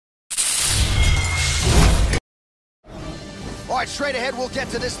right, straight ahead, we'll get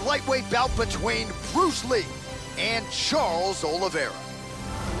to this lightweight bout between Bruce Lee and Charles Oliveira.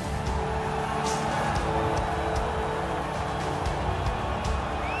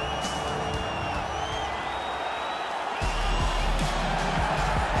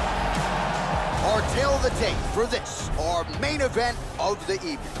 Our tale of the tape for this, our main event of the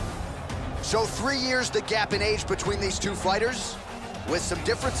evening. So 3 years the gap in age between these two fighters, with some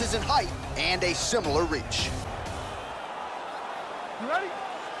differences in height and a similar reach. You ready?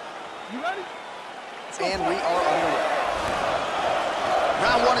 You ready? And we are underway.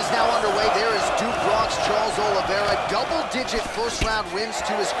 Round one is now underway. There is Duke Bronx Charles Oliveira. Double-digit first-round wins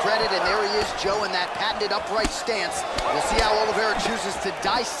to his credit, and there he is, Joe, in that patented upright stance. We'll see how Oliveira chooses to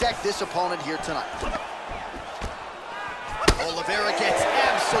dissect this opponent here tonight. Oliveira gets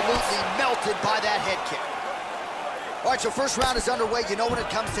absolutely melted by that head kick. All right, so first round is underway. You know, when it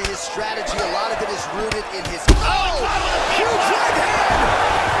comes to his strategy, a lot of it is rooted in his... Oh! Huge right hand!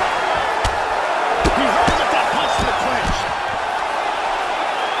 He hurries up that punch to the clinch.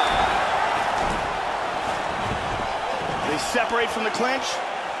 They separate from the clinch.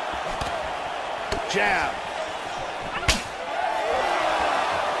 Jab.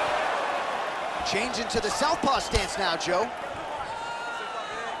 Change into the southpaw stance now, Joe.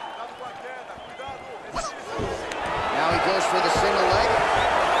 Now he goes for the single leg.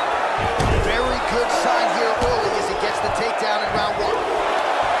 Very good sign here early as he gets the takedown in round one.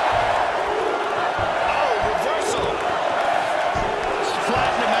 Oh, reversal.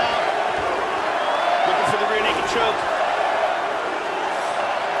 Flatten him out. Looking for the rear naked choke.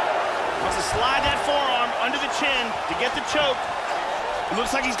 Wants to slide that forearm under the chin to get the choke. It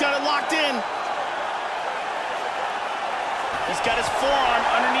looks like he's got it locked in. He's got his forearm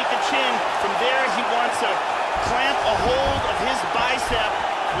underneath the chin. From there, he wants to clamp a hold of his bicep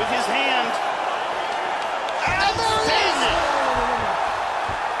with his hand. And there it is!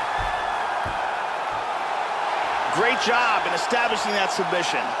 Great job in establishing that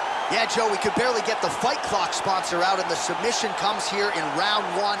submission. Yeah, Joe, we could barely get the Fight Clock sponsor out, and the submission comes here in round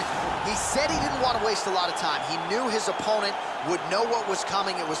one. He said he didn't want to waste a lot of time. He knew his opponent would know what was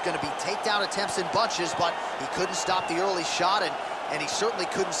coming. It was going to be takedown attempts in bunches, but he couldn't stop the early shot, and he certainly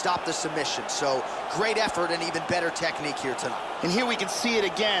couldn't stop the submission. So great effort and even better technique here tonight. And here we can see it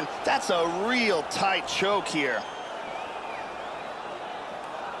again. That's a real tight choke here.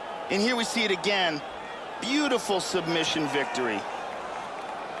 And here we see it again. Beautiful submission victory.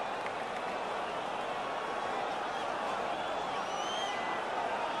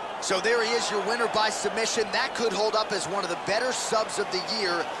 So there he is, your winner by submission. That could hold up as one of the better subs of the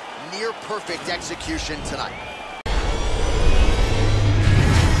year. Near perfect execution tonight.